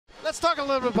Let's talk a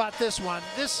little bit about this one.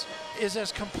 This is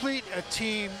as complete a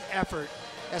team effort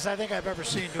as I think I've ever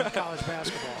seen doing college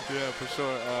basketball. Yeah, for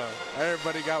sure.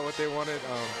 Everybody got what they wanted.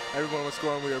 Everyone was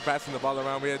scoring. We were passing the ball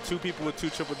around. We had 2 people with 2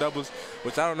 triple-doubles,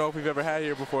 which I don't know if we've ever had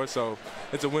here before, so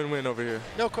it's a win-win over here.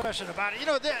 No question about it. You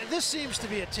know, this seems to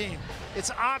be a team.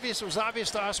 It's obvious. It was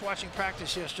obvious to us watching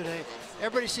practice yesterday.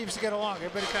 Everybody seems to get along.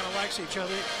 Everybody kind of likes each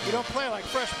other. You don't play like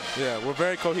freshmen. Yeah, we're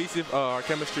very cohesive. Our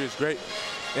chemistry is great.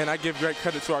 And I give great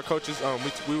credit to our coaches.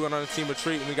 We went on a team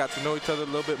retreat, and we got to know each other a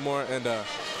little bit more. And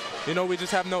you know, we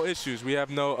just have no issues. We have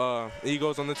no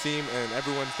egos on the team, and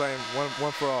everyone's playing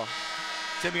one for all.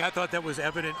 Timmy, I thought that was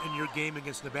evident in your game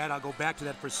against Nevada. I'll go back to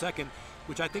that for a second,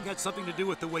 which I think had something to do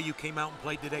with the way you came out and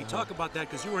played today. Talk about that,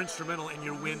 because you were instrumental in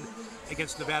your win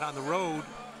against Nevada on the road,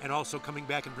 and also coming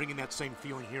back and bringing that same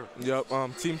feeling here.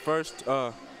 Yep, team first.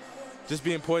 Just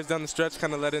being poised down the stretch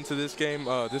kind of led into this game.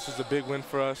 This was a big win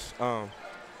for us.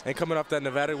 And coming off that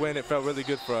Nevada win, it felt really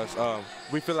good for us.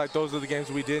 We feel like those are the games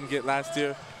we didn't get last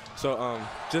year. So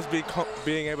just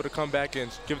being able to come back and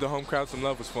give the home crowd some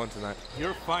love was fun tonight.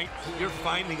 You're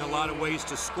finding a lot of ways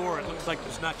to score. It looks like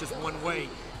there's not just one way.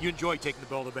 You enjoy taking the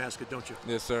ball to the basket, don't you?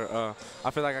 Yes, sir.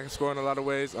 I feel like I can score in a lot of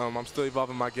ways. I'm still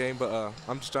evolving my game, but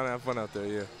I'm just trying to have fun out there,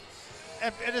 yeah.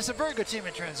 And it's a very good team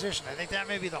in transition. I think that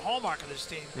may be the hallmark of this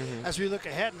team as we look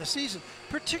ahead in the season,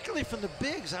 particularly from the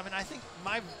bigs. I mean, I think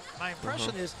my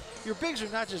impression is your bigs are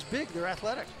not just big, they're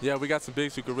athletic. Yeah, we got some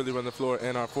bigs who can really run the floor,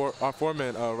 and our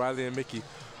foremen, Riley and Mickey,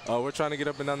 we're trying to get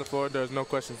up and down the floor. There's no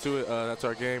question to it. That's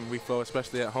our game. We flow,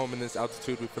 especially at home in this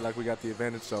altitude. We feel like we got the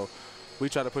advantage, so we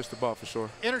try to push the ball for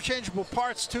sure. Interchangeable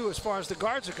parts, too, as far as the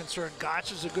guards are concerned.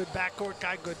 Gotch is a good backcourt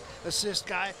guy, good assist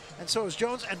guy, and so is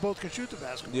Jones, and both can shoot the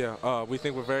basketball. Yeah, we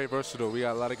think we're very versatile. We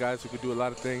got a lot of guys who can do a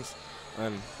lot of things,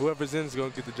 and whoever's in is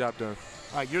going to get the job done.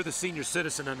 You're the senior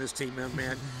citizen on this team,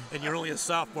 man, and you're only a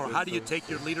sophomore. Yes, how do you sir. take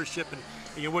your leadership,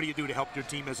 and what do you do to help your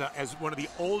team as one of the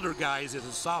older guys as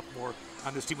a sophomore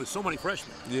on this team with so many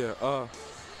freshmen? Yeah,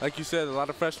 like you said, a lot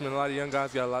of freshmen, a lot of young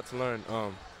guys got a lot to learn,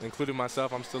 including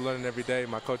myself. I'm still learning every day.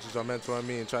 My coaches are mentoring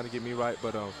me and trying to get me right,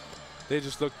 but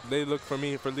they look for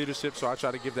me for leadership, so I try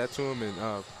to give that to them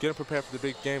and get them prepared for the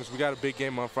big games. We got a big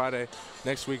game on Friday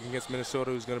next week against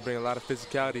Minnesota, who's going to bring a lot of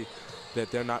physicality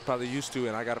that they're not probably used to,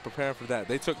 and I got to prepare them for that.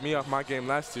 They took me off my game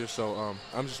last year, so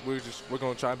we're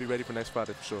going to try and be ready for next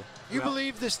Friday for sure. You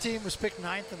believe this team was picked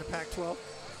 9th in the Pac-12?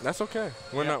 That's okay.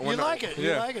 We're not. You like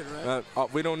it,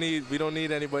 right? We don't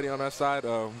need anybody on our side.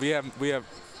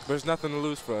 There's nothing to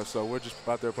lose for us, so we're just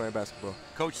out there playing basketball.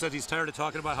 Coach said he's tired of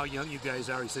talking about how young you guys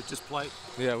are. He said, just play.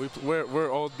 Yeah,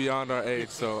 we're old beyond our age,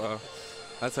 so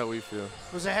that's how we feel.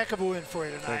 It was a heck of a win for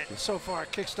you tonight. Thank you. So far,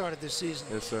 kick-started this season.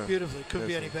 Yes, sir. Beautifully. Couldn't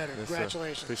be Yes, any better. Yes,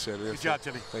 Congratulations. Sir. Appreciate it. Yes, Good job, sir.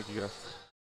 Timmy. Thank you, guys.